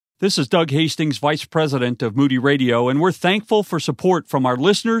This is Doug Hastings, Vice President of Moody Radio, and we're thankful for support from our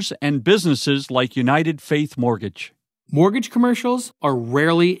listeners and businesses like United Faith Mortgage. Mortgage commercials are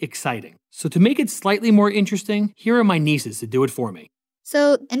rarely exciting. So to make it slightly more interesting, here are my nieces to do it for me.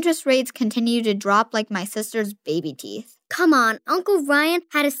 So interest rates continue to drop like my sister's baby teeth. Come on, Uncle Ryan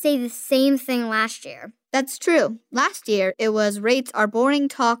had to say the same thing last year. That's true. Last year, it was rates are boring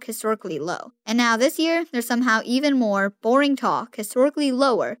talk historically low. And now this year, there's somehow even more boring talk historically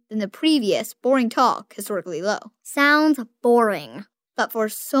lower than the previous boring talk historically low. Sounds boring. But for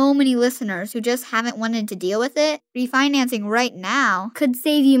so many listeners who just haven't wanted to deal with it, refinancing right now could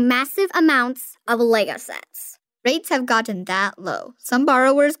save you massive amounts of Lego sets. Rates have gotten that low. Some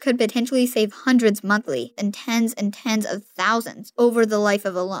borrowers could potentially save hundreds monthly and tens of thousands over the life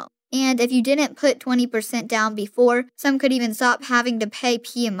of a loan. And if you didn't put 20% down before, some could even stop having to pay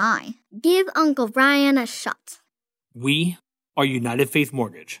PMI. Give Uncle Ryan a shot. We are United Faith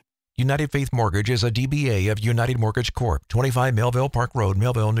Mortgage. United Faith Mortgage is a DBA of United Mortgage Corp., 25 Melville Park Road,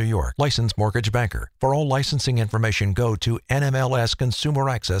 Melville, New York. Licensed mortgage banker. For all licensing information, go to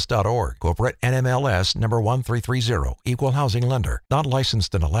nmlsconsumeraccess.org. Corporate NMLS number 1330. Equal housing lender. Not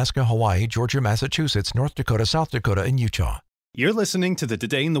licensed in Alaska, Hawaii, Georgia, Massachusetts, North Dakota, South Dakota, and Utah. You're listening to the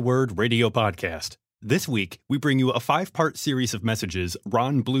Today in the Word radio podcast. This week, we bring you a 5-part series of messages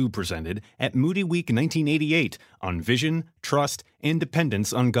Ron Blue presented at Moody Week 1988 on vision, trust, and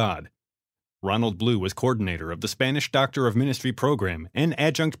dependence on God. Ronald Blue was coordinator of the Spanish Doctor of Ministry program and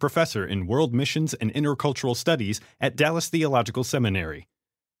adjunct professor in world missions and intercultural studies at Dallas Theological Seminary.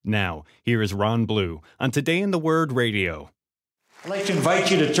 Now, here is Ron Blue on Today in the Word radio. I'd like to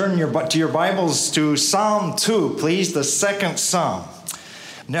invite you to turn to your Bibles to Psalm 2, please, the second Psalm.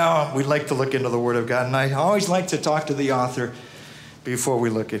 Now, we'd like to look into the Word of God, and I always like to talk to the author before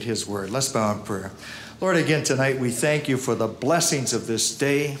we look at his Word. Let's bow in prayer. Lord, again tonight, we thank you for the blessings of this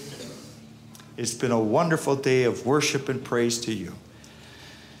day. It's been a wonderful day of worship and praise to you.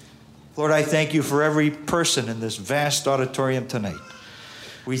 Lord, I thank you for every person in this vast auditorium tonight.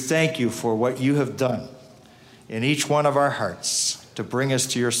 We thank you for what you have done in each one of our hearts to bring us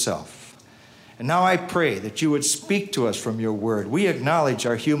to yourself. And now I pray that you would speak to us from your word. We acknowledge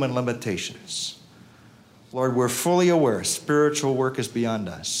our human limitations. Lord, we're fully aware spiritual work is beyond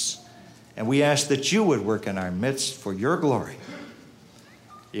us. And we ask that you would work in our midst for your glory.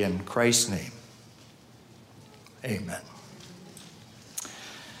 In Christ's name, amen.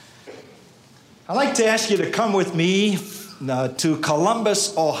 I'd like to ask you to come with me to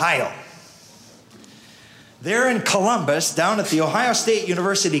Columbus, Ohio. There in Columbus, down at the Ohio State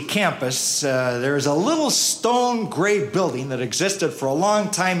University campus, there's a little stone gray building that existed for a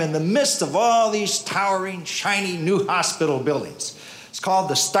long time in the midst of all these towering, shiny new hospital buildings. It's called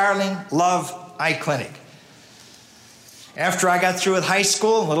the Starling Love Eye Clinic. After I got through with high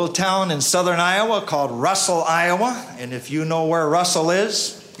school, a little town in southern Iowa called Russell, Iowa, and if you know where Russell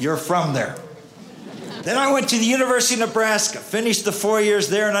is, you're from there. Then I went to the University of Nebraska, finished the 4 years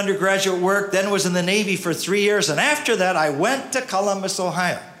there in undergraduate work, then was in the Navy for 3 years, and after that I went to Columbus,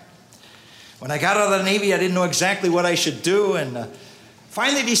 Ohio. When I got out of the Navy, I didn't know exactly what I should do, and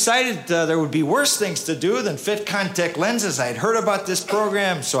finally decided there would be worse things to do than fit contact lenses. I had heard about this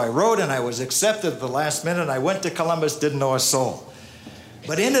program, so I wrote and I was accepted at the last minute. I went to Columbus, didn't know a soul,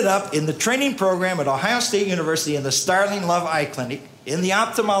 but ended up in the training program at Ohio State University in the Starling Love Eye Clinic, in the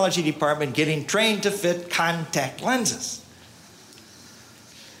ophthalmology department, getting trained to fit contact lenses.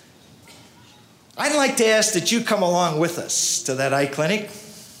 I'd like to ask that you come along with us to that eye clinic,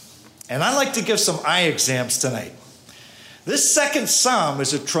 and I'd like to give some eye exams tonight. This second psalm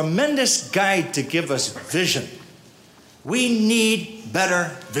is a tremendous guide to give us vision. We need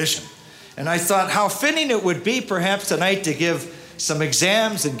better vision. And I thought how fitting it would be perhaps tonight to give some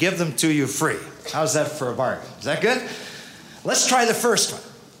exams and give them to you free. How's that for a bargain? Is that good? Let's try the first one.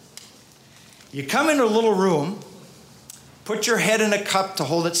 You come into a little room, put your head in a cup to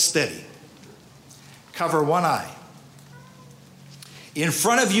hold it steady. Cover one eye. In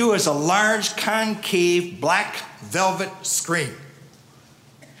front of you is a large concave black velvet screen.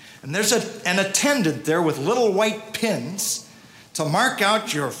 And there's an attendant there with little white pins to mark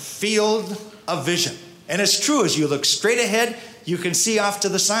out your field of vision. And it's true, as you look straight ahead, you can see off to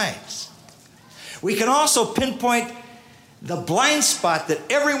the sides. We can also pinpoint the blind spot that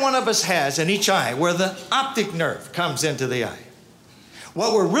every one of us has in each eye, where the optic nerve comes into the eye.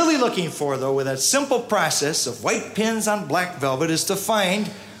 What we're really looking for, though, with that simple process of white pins on black velvet is to find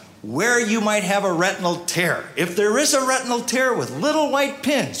where you might have a retinal tear. If there is a retinal tear with little white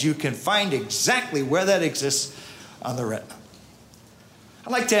pins, you can find exactly where that exists on the retina.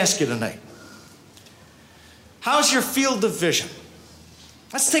 I'd like to ask you tonight, how's your field of vision?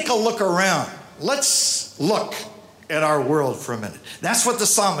 Let's take a look around. Let's look at our world for a minute. That's what the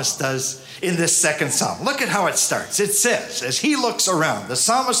psalmist does in this second psalm. Look at how it starts. It says, as he looks around, the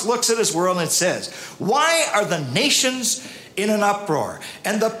psalmist looks at his world and it says, why are the nations in an uproar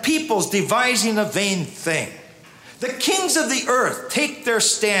and the peoples devising a vain thing? The kings of the earth take their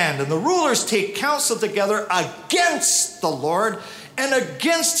stand and the rulers take counsel together against the Lord and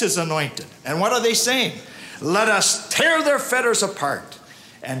against his anointed. And what are they saying? Let us tear their fetters apart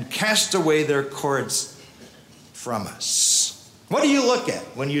and cast away their cords from us. What do you look at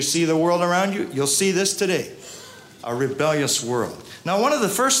when you see the world around you? You'll see this today, a rebellious world. Now, one of the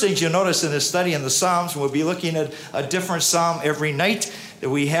first things you'll notice in this study in the Psalms, we'll be looking at a different psalm every night that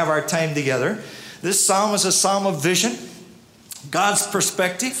we have our time together. This psalm is a psalm of vision, God's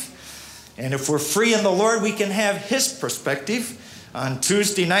perspective. And if we're free in the Lord, we can have his perspective. On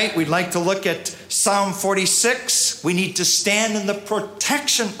Tuesday night, we'd like to look at Psalm 46. We need to stand in the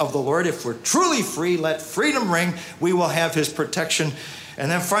protection of the Lord. If we're truly free, let freedom ring. We will have his protection. And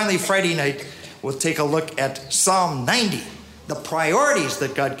then finally, Friday night, we'll take a look at Psalm 90, the priorities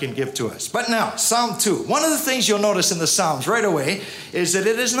that God can give to us. But now, Psalm 2. One of the things you'll notice in the Psalms right away is that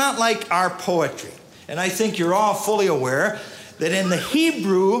it is not like our poetry. And I think you're all fully aware that in the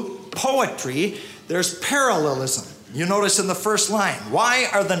Hebrew poetry, there's parallelism. You notice in the first line, why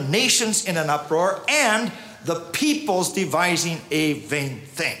are the nations in an uproar and the peoples devising a vain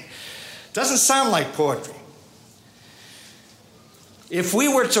thing? Doesn't sound like poetry. If we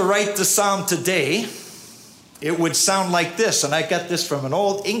were to write the psalm today, it would sound like this. And I got this from an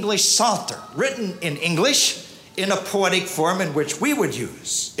old English psalter, written in English in a poetic form in which we would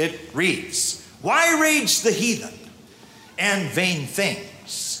use. It reads, why rage the heathen and vain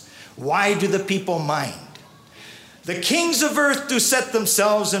things? Why do the people mind? The kings of earth do set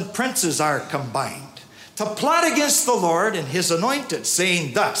themselves, and princes are combined, to plot against the Lord and his anointed,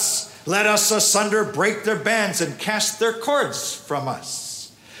 saying thus, let us asunder break their bands and cast their cords from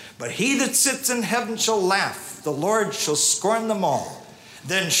us. But he that sits in heaven shall laugh, the Lord shall scorn them all.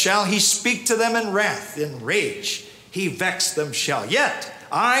 Then shall he speak to them in wrath, in rage he vex them shall. Yet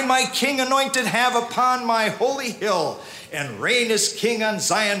I, my king anointed, have upon my holy hill, and reign as king on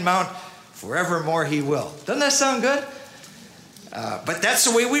Zion Mount, forevermore he will. Doesn't that sound good? But that's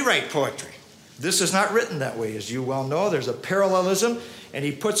the way we write poetry. This is not written that way, as you well know. There's a parallelism, and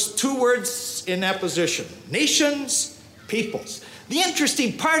he puts two words in that position. Nations, peoples. The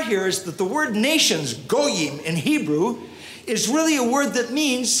interesting part here is that the word nations, goyim in Hebrew, is really a word that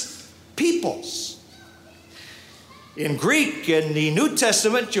means peoples. In Greek, in the New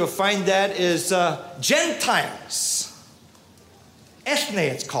Testament, you'll find that is Gentiles. Ethne,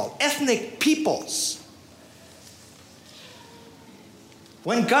 it's called. Ethnic peoples.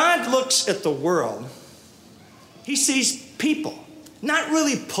 When God looks at the world, he sees people. Not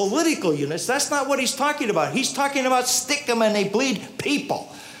really political units. That's not what he's talking about. He's talking about stick 'em and they bleed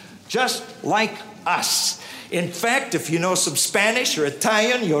people. Just like us. In fact, if you know some Spanish or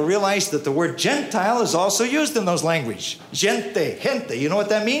Italian, you'll realize that the word Gentile is also used in those languages. Gente. You know what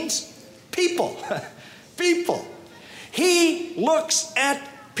that means? People. People. He looks at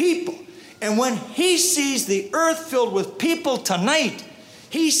people. And when he sees the earth filled with people tonight,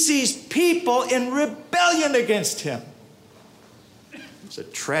 he sees people in rebellion against him. It's a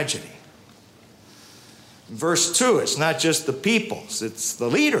tragedy. Verse 2, it's not just the peoples, it's the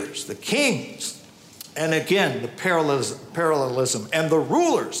leaders, the kings. And again, the parallelism. And the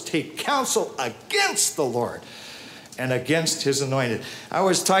rulers take counsel against the Lord and against his anointed. I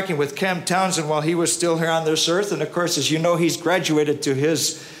was talking with Cam Townsend while he was still here on this earth. And of course, as you know, he's graduated to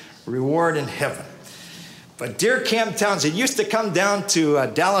his reward in heaven. But dear Cam Townsend used to come down to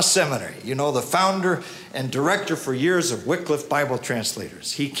Dallas Seminary. You know, the founder and director for years of Wycliffe Bible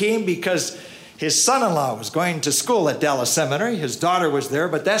Translators. He came because his son-in-law was going to school at Dallas Seminary. His daughter was there,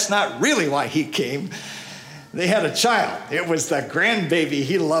 but that's not really why he came. They had a child. It was the grandbaby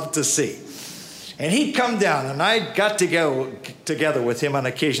he loved to see. And he'd come down, and I got to go together with him on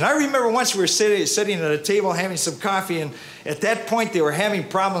occasion. I remember once we were sitting at a table having some coffee, and at that point they were having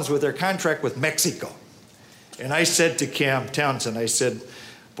problems with their contract with Mexico. And I said to Cam Townsend, I said,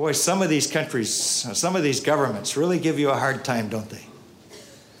 boy, some of these countries, some of these governments really give you a hard time, don't they?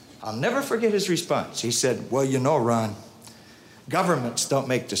 I'll never forget his response. He said, well, you know, Ron, governments don't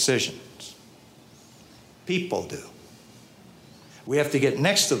make decisions. People do. We have to get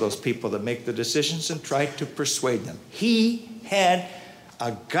next to those people that make the decisions and try to persuade them. He had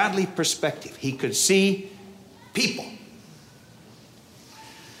a godly perspective. He could see people.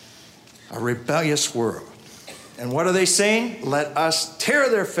 A rebellious world. And what are they saying? Let us tear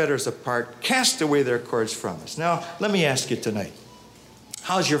their fetters apart, cast away their cords from us. Now, let me ask you tonight.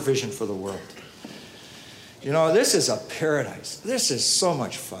 How's your vision for the world? You know, this is a paradise. This is so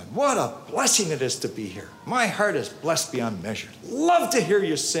much fun. What a blessing it is to be here. My heart is blessed beyond measure. Love to hear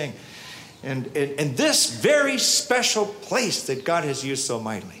you sing. And this very special place that God has used so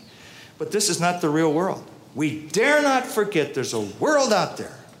mightily. But this is not the real world. We dare not forget there's a world out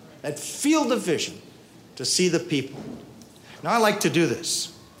there, that field of vision, to see the people. Now, I like to do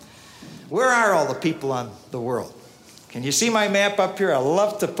this. Where are all the people on the world? Can you see my map up here? I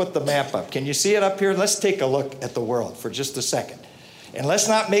love to put the map up. Can you see it up here? Let's take a look at the world for just a second. And let's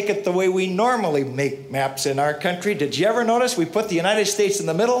not make it the way we normally make maps in our country. Did you ever notice we put the United States in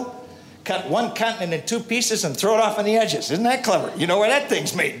the middle, cut one continent in two pieces, and throw it off on the edges? Isn't that clever? You know where that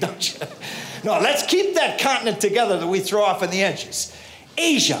thing's made, don't you? No, let's keep that continent together that we throw off on the edges.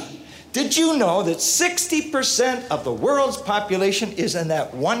 Asia. Did you know that 60% of the world's population is in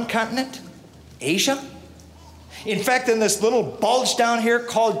that one continent? Asia? In fact, in this little bulge down here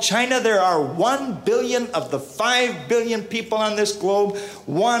called China, there are 1 billion of the 5 billion people on this globe,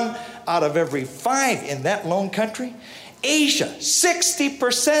 1 out of every 5 in that lone country. Asia,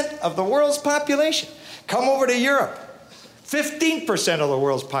 60% of the world's population. Come over to Europe, 15% of the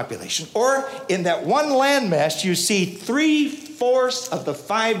world's population. Or in that one landmass, you see 3/4 of the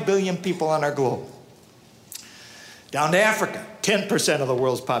 5 billion people on our globe. Down to Africa, 10% of the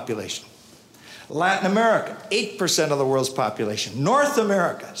world's population. Latin America, 8% of the world's population. North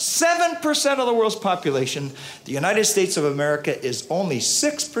America, 7% of the world's population. The United States of America is only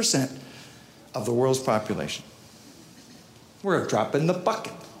 6% of the world's population. We're a drop in the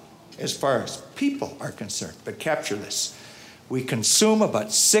bucket as far as people are concerned. But capture this. We consume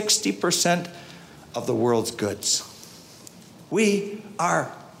about 60% of the world's goods. We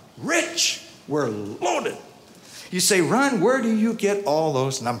are rich. We're loaded. You say, Ron, where do you get all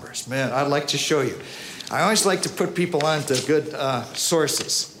those numbers? Man, I'd like to show you. I always like to put people on to good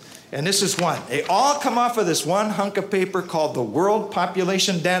sources. And this is one. They all come off of this one hunk of paper called the World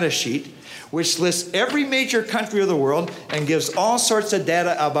Population Data Sheet, which lists every major country of the world and gives all sorts of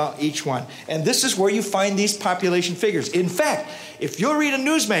data about each one. And this is where you find these population figures. In fact, if you'll read a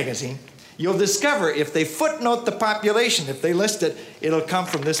news magazine, you'll discover if they footnote the population, if they list it, it'll come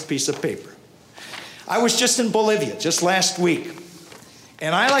from this piece of paper. I was just in Bolivia just last week,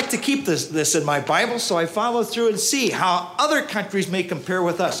 and I like to keep this in my Bible, so I follow through and see how other countries may compare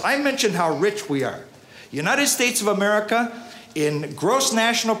with us. I mentioned how rich we are. United States of America, in gross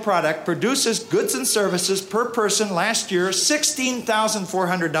national product, produces goods and services per person last year,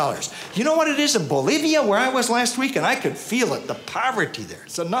 $16,400. You know what it is in Bolivia, where I was last week, and I could feel it, the poverty there.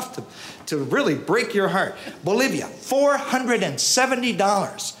 It's enough to really break your heart. Bolivia,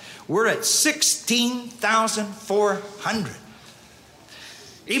 $470. We're at $16,400.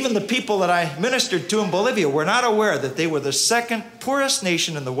 Even the people that I ministered to in Bolivia were not aware that they were the second poorest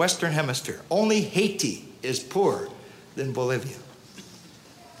nation in the Western Hemisphere. Only Haiti is poorer than Bolivia.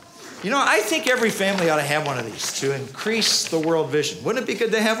 You know, I think every family ought to have one of these to increase the world vision. Wouldn't it be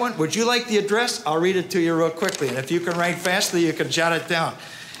good to have one? Would you like the address? I'll read it to you real quickly. And if you can write fastly, you can jot it down.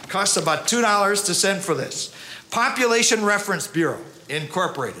 It costs about $2 to send for this. Population Reference Bureau,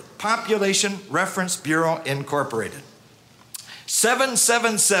 Incorporated. Population Reference Bureau, Incorporated.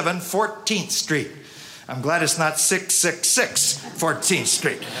 777 14th Street. I'm glad it's not 666 14th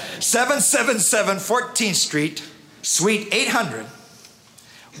Street. 777 14th Street, Suite 800,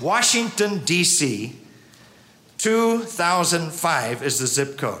 Washington, D.C., 2005 is the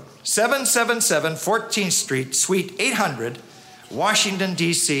zip code. 777 14th Street, Suite 800, Washington,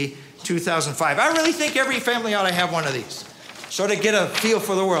 D.C., 2005. I really think every family ought to have one of these, so to get a feel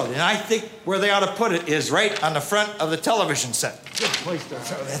for the world. And I think where they ought to put it is right on the front of the television set. Good place to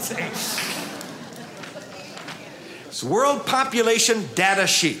throw that thing. It's World Population Data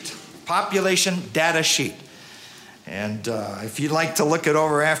Sheet. Population Data Sheet. And if you'd like to look it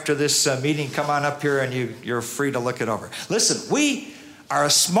over after this meeting, come on up here and you're free to look it over. Listen, we are a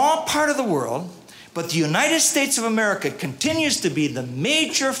small part of the world, but the United States of America continues to be the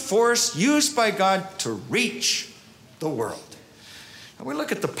major force used by God to reach the world. And we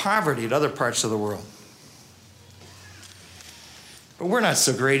look at the poverty in other parts of the world. But we're not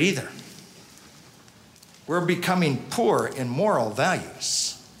so great either. We're becoming poor in moral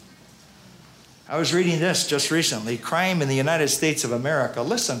values. I was reading this just recently. Crime in the United States of America.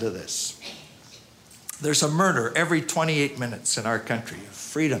 Listen to this. There's a murder every 28 minutes in our country.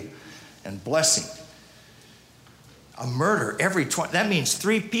 Freedom and blessing. A murder every 20. That means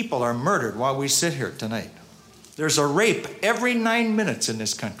 3 people are murdered while we sit here tonight. There's a rape every 9 minutes in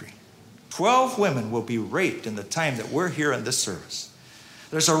this country. 12 women will be raped in the time that we're here in this service.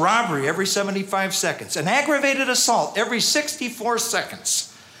 There's a robbery every 75 seconds, an aggravated assault every 64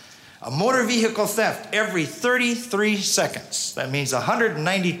 seconds, a motor vehicle theft every 33 seconds. That means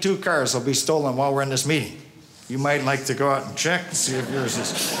 192 cars will be stolen while we're in this meeting. You might like to go out and check and see if yours is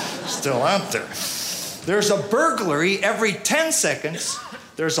still out there. There's a burglary every 10 seconds.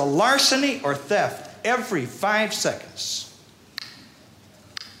 There's a larceny or theft every 5 seconds.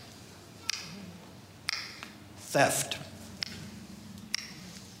 Theft.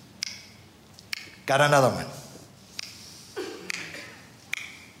 Got another one.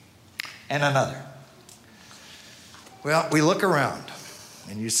 And another. Well, we look around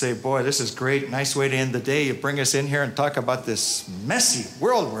and you say, boy, this is great. Nice way to end the day. You bring us in here and talk about this messy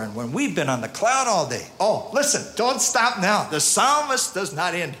world we're in when we've been on the cloud all day. Oh, listen, don't stop now. The psalmist does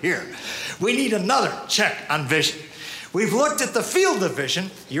not end here. We need another check on vision. We've looked at the field of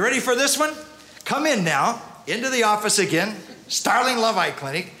vision. You ready for this one? Come in now, into the office again, Starling Love Eye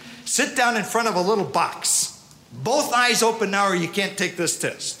Clinic. Sit down in front of a little box. Both eyes open now or you can't take this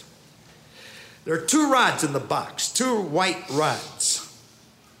test. There are 2 rods in the box, 2 white rods.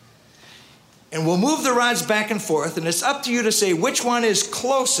 And we'll move the rods back and forth, and it's up to you to say which one is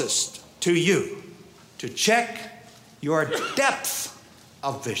closest to you to check your depth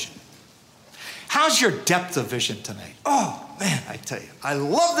of vision. How's your depth of vision tonight? Oh, man, I tell you, I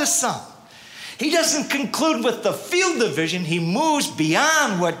love this psalm. He doesn't conclude with the field of vision. He moves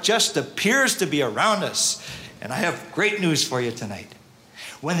beyond what just appears to be around us. And I have great news for you tonight.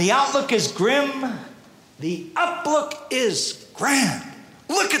 When the outlook is grim, the uplook is grand.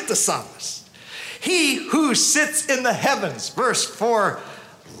 Look at the psalmist. He who sits in the heavens, verse 4,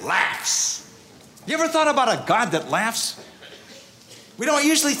 laughs. You ever thought about a God that laughs? We don't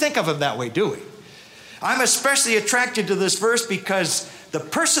usually think of him that way, do we? I'm especially attracted to this verse because the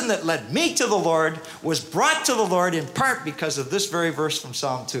person that led me to the Lord was brought to the Lord in part because of this very verse from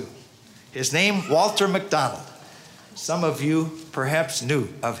Psalm 2. His name, Walter McDonald. Some of you perhaps knew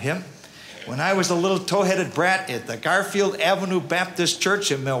of him. When I was a little tow-headed brat at the Garfield Avenue Baptist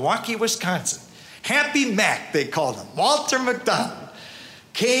Church in Milwaukee, Wisconsin, Happy Mac, they called him, Walter McDonald,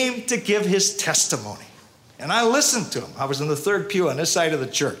 came to give his testimony. And I listened to him. I was in the third pew on this side of the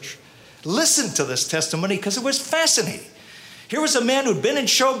church. Listened to this testimony because it was fascinating. Here was a man who'd been in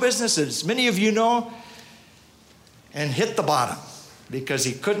show business, as many of you know, and hit the bottom because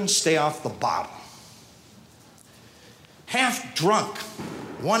he couldn't stay off the bottle. Half drunk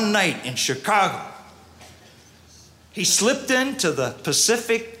one night in Chicago, he slipped into the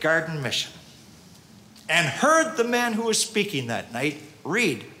Pacific Garden Mission and heard the man who was speaking that night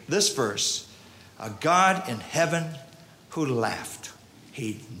read this verse, a God in heaven who laughed.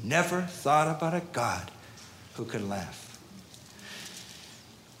 He'd never thought about a God who could laugh.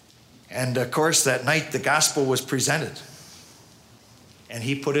 And of course, that night the gospel was presented. And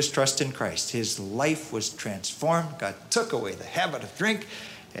he put his trust in Christ. His life was transformed. God took away the habit of drink,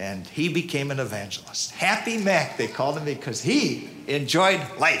 and he became an evangelist. Happy Mac, they called him, because he enjoyed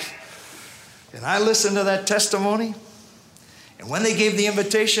life. And I listened to that testimony. And when they gave the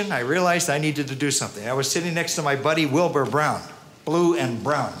invitation, I realized I needed to do something. I was sitting next to my buddy Wilbur Brown, blue and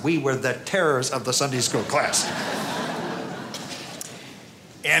brown. We were the terrors of the Sunday school class.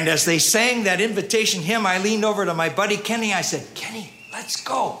 And as they sang that invitation hymn, I leaned over to my buddy Kenny. I said, Kenny, let's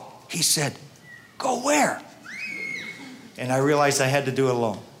go. He said, go where? And I realized I had to do it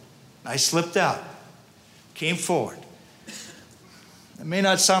alone. I slipped out, came forward. It may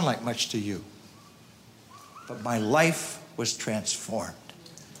not sound like much to you, but my life was transformed.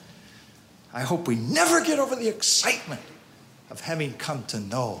 I hope we never get over the excitement of having come to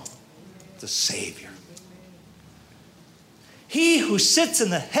know the Savior. He who sits in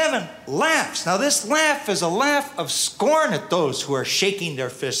the heaven laughs. Now this laugh is a laugh of scorn at those who are shaking their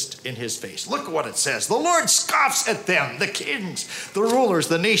fist in his face. Look at what it says. The Lord scoffs at them, the kings, the rulers,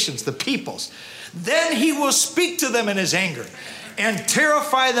 the nations, the peoples. Then he will speak to them in his anger and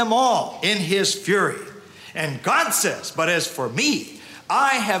terrify them all in his fury. And God says, but as for me,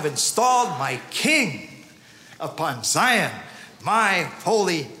 I have installed my king upon Zion, my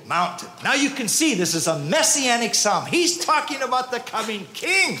holy mountain. Now you can see this is a messianic psalm. He's talking about the coming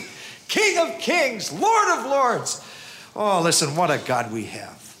king, King of kings, Lord of lords. Oh, listen, what a God we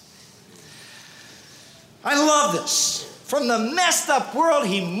have. I love this. From the messed up world,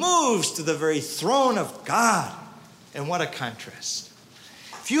 he moves to the very throne of God. And what a contrast.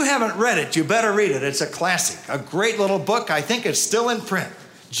 If you haven't read it, you better read it. It's a classic, a great little book. I think it's still in print.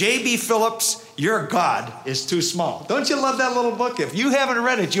 J.B. Phillips, Your God is Too Small. Don't you love that little book? If you haven't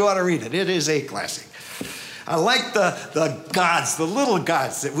read it, you ought to read it. It is a classic. I like the gods, the little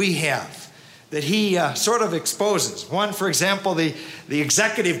gods that we have. that he sort of exposes. One, for example, the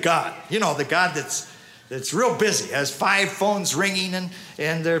executive God. You know, the God that's real busy, has 5 phones ringing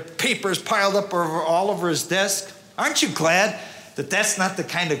and there are papers piled up all over his desk. Aren't you glad that that's not the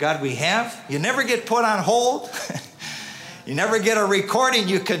kind of God we have? You never get put on hold. You never get a recording.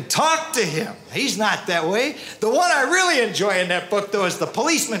 You can talk to him. He's not that way. The one I really enjoy in that book, though, is the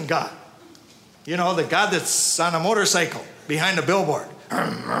policeman God. You know, the God that's on a motorcycle behind a billboard.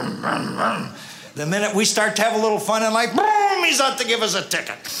 The minute we start to have a little fun in life, boom, he's out to give us a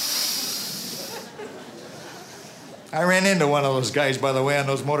ticket. I ran into one of those guys, by the way, on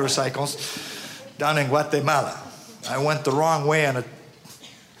those motorcycles down in Guatemala. I went the wrong way on a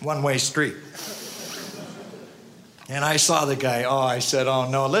one-way street. And I saw the guy. I said, oh,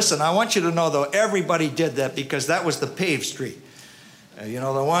 no. Listen, I want you to know, though, everybody did that because that was the paved street. You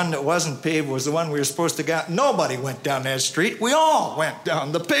know, the one that wasn't paved was the one we were supposed to go. Nobody went down that street. We all went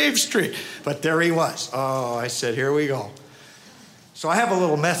down the paved street. But there he was. I said, here we go. So I have a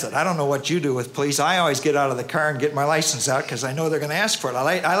little method. I don't know what you do with police. I always get out of the car and get my license out because I know they're going to ask for it.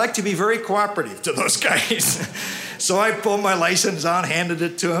 I like to be very cooperative to those guys. So I pulled my license out, handed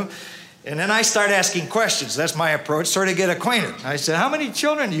it to him. And then I start asking questions. That's my approach, sort of get acquainted. I said, how many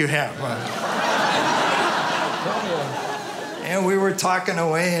children do you have? And we were talking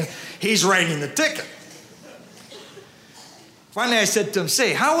away, and he's writing the ticket. Finally, I said to him,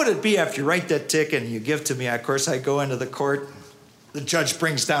 say, how would it be after you write that ticket and you give to me? Of course, I go into the court. The judge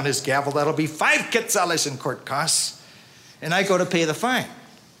brings down his gavel. That'll be 5 quetzales in court costs. And I go to pay the fine.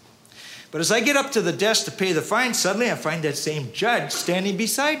 But as I get up to the desk to pay the fine, suddenly I find that same judge standing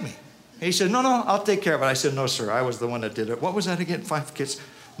beside me. He said, no, I'll take care of it. I said, no, sir, I was the one that did it. What was that again, 5 kids?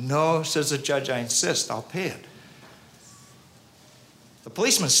 No, says the judge, I insist, I'll pay it. The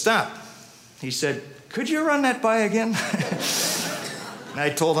policeman stopped. He said, could you run that by again? And I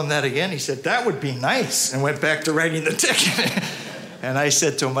told him that again. He said, that would be nice, and went back to writing the ticket. And I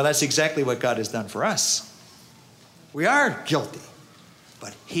said to him, well, that's exactly what God has done for us. We are guilty,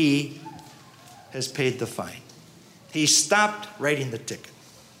 but he has paid the fine. He stopped writing the ticket.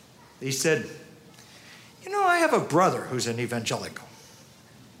 He said, you know, I have a brother who's an evangelical.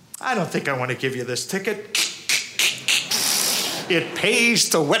 I don't think I want to give you this ticket. It pays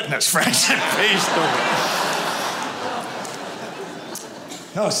to witness, friends. It pays to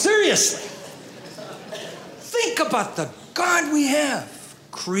witness. No, seriously. Think about the God we have,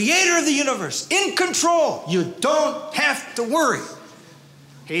 creator of the universe, in control. You don't have to worry.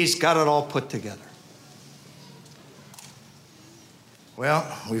 He's got it all put together. Well,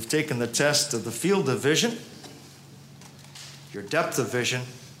 we've taken the test of the field of vision, your depth of vision.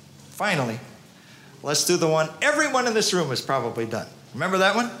 Finally, let's do the one everyone in this room has probably done. Remember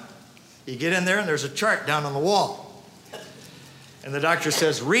that one? You get in there and there's a chart down on the wall. And the doctor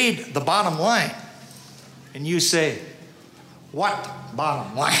says, read the bottom line. And you say, what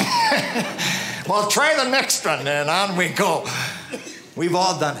bottom line? Well, try the next one, and on we go. We've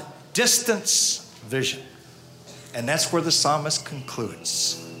all done it. Distance vision. And that's where the psalmist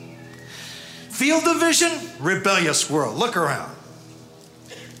concludes. Field of vision, rebellious world. Look around.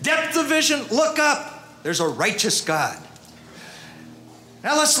 Depth of vision, look up. There's a righteous God.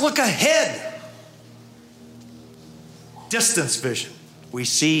 Now let's look ahead. Distance vision. We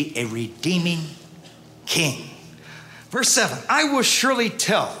see a redeeming king. Verse 7, I will surely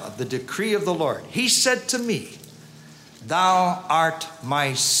tell of the decree of the Lord. He said to me, thou art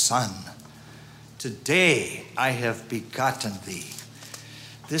my son. Today I have begotten thee.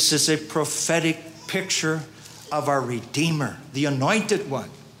 This is a prophetic picture of our Redeemer, the Anointed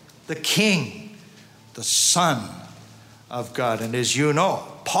One, the King, the Son of God. And as you know,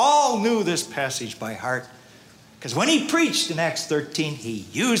 Paul knew this passage by heart because when he preached in Acts 13, he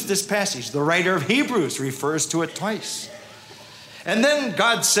used this passage. The writer of Hebrews refers to it twice. And then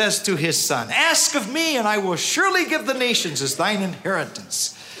God says to his son, ask of me, and I will surely give the nations as thine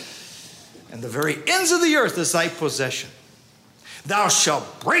inheritance, and the very ends of the earth as thy possession. Thou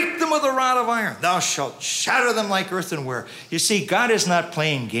shalt break them with a rod of iron. Thou shalt shatter them like earthenware. You see, God is not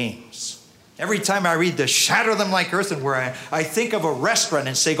playing games. Every time I read the shatter them like earthenware, I think of a restaurant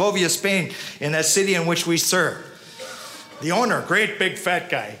in Segovia, Spain, in that city in which we serve. The owner, great big fat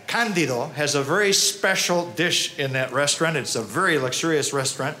guy, Candido, has a very special dish in that restaurant. It's a very luxurious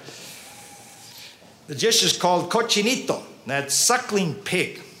restaurant. The dish is called cochinito, that's suckling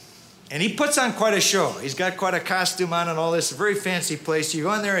pig. And he puts on quite a show. He's got quite a costume on and all this. A very fancy place. You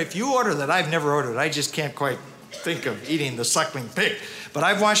go in there, if you order that, I've never ordered. I just can't quite think of eating the suckling pig. But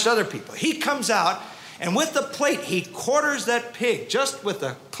I've watched other people. He comes out, and with the plate, he quarters that pig, just with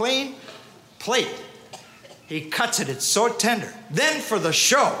a plain plate. He cuts it. It's so tender. Then for the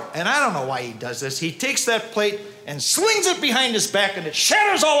show, and I don't know why he does this, he takes that plate and slings it behind his back, and it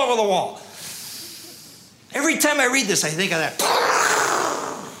shatters all over the wall. Every time I read this, I think of that.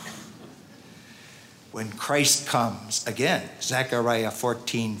 When Christ comes, again, Zechariah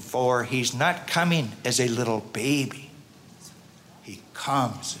 14:4, he's not coming as a little baby. He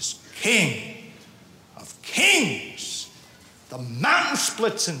comes as King of kings. The mountain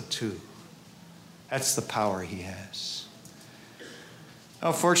splits in two. That's the power he has.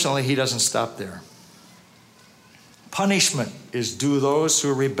 Now, fortunately, he doesn't stop there. Punishment is due those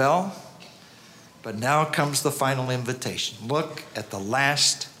who rebel. But now comes the final invitation. Look at the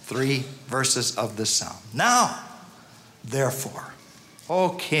last 3 verses of this psalm. Now, therefore,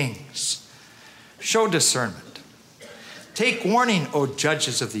 O kings, show discernment. Take warning, O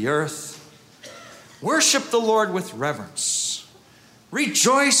judges of the earth. Worship the Lord with reverence.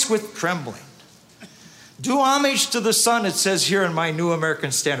 Rejoice with trembling. Do homage to the Son, it says here in my New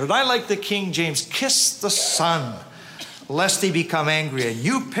American Standard. I like the King James. Kiss the Son, lest he become angry and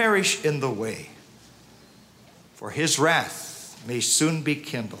you perish in the way. For his wrath may soon be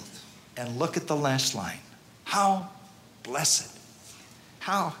kindled. And look at the last line. How blessed,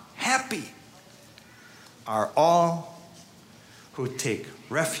 how happy are all who take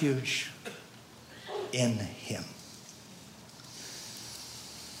refuge in him.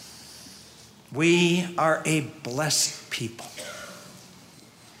 We are a blessed people.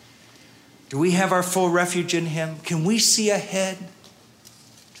 Do we have our full refuge in him? Can we see ahead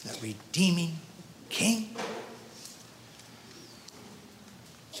to that redeeming King?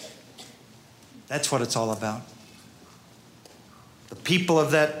 That's what it's all about. The people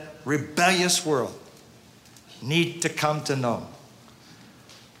of that rebellious world need to come to know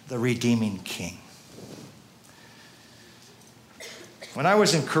the redeeming King. When I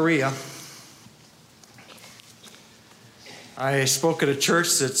was in Korea, I spoke at a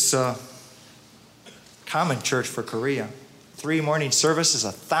church that's a common church for Korea. 3 morning services,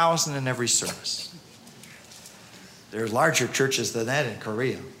 1,000 in every service. There are larger churches than that in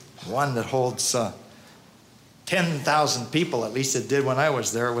Korea. One that holds 10,000 people, at least it did when I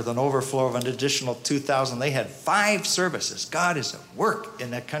was there, with an overflow of an additional 2,000. They had 5 services. God is at work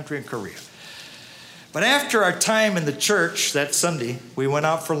in that country in Korea. But after our time in the church that Sunday, we went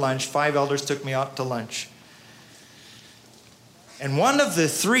out for lunch. 5 elders took me out to lunch. And one of the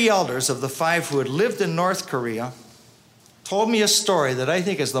 3 elders of the 5 who had lived in North Korea told me a story that I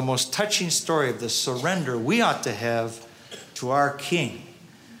think is the most touching story of the surrender we ought to have to our King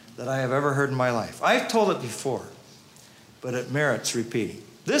that I have ever heard in my life. I've told it before, but it merits repeating.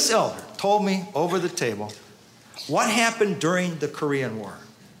 This elder told me over the table what happened during the Korean War.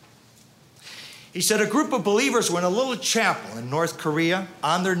 He said a group of believers were in a little chapel in North Korea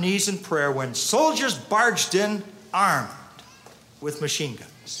on their knees in prayer when soldiers barged in armed with machine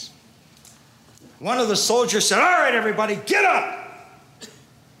guns. One of the soldiers said, "All right, everybody, get up."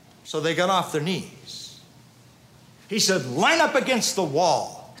 So they got off their knees. He said, "Line up against the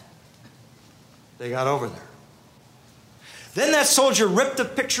wall." They got over there. Then that soldier ripped a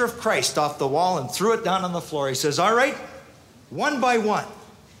picture of Christ off the wall and threw it down on the floor. He says, "All right, one by one,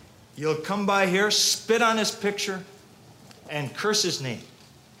 you'll come by here, spit on his picture, and curse his name."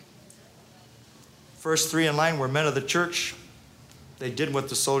 First 3 in line were men of the church. They did what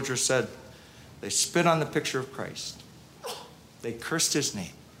the soldier said. They spit on the picture of Christ. They cursed his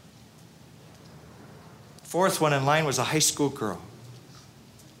name. 4th one in line was a high school girl.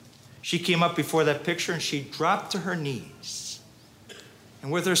 She came up before that picture and she dropped to her knees.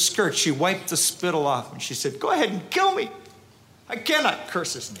 And with her skirt, she wiped the spittle off and she said, "Go ahead and kill me. I cannot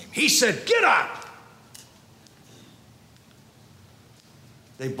curse his name." He said, "Get up."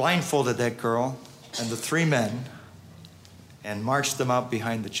 They blindfolded that girl and the 3 men and marched them out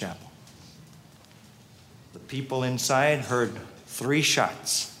behind the chapel. The people inside heard 3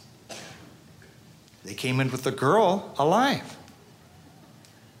 shots. They came in with the girl alive.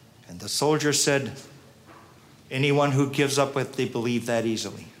 And the soldier said, "Anyone who gives up what they believe that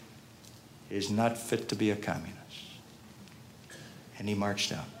easily is not fit to be a communist." And he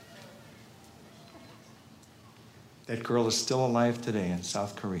marched out. That girl is still alive today in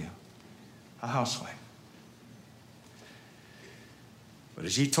South Korea, a housewife. But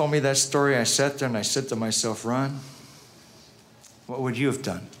as he told me that story, I sat there and I said to myself, "Ron, what would you have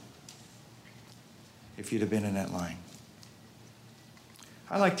done if you'd have been in that line?"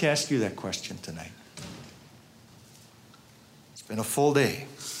 I'd like to ask you that question tonight. It's been a full day.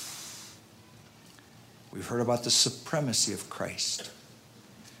 We've heard about the supremacy of Christ,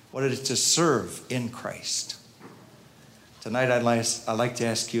 what it is to serve in Christ. Tonight, I'd like to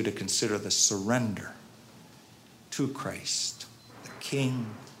ask you to consider the surrender to Christ, the King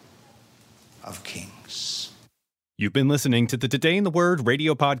of Kings. You've been listening to the Today in the Word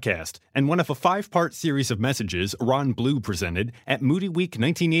radio podcast and one of a 5-part series of messages Ron Blue presented at Moody Week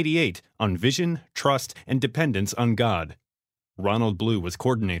 1988 on vision, trust, and dependence on God. Ronald Blue was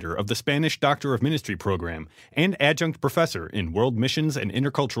coordinator of the Spanish Doctor of Ministry program and adjunct professor in World Missions and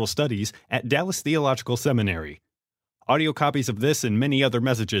Intercultural Studies at Dallas Theological Seminary. Audio copies of this and many other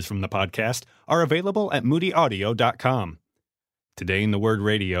messages from the podcast are available at moodyaudio.com. Today in the Word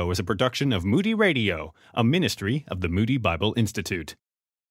Radio is a production of Moody Radio, a ministry of the Moody Bible Institute.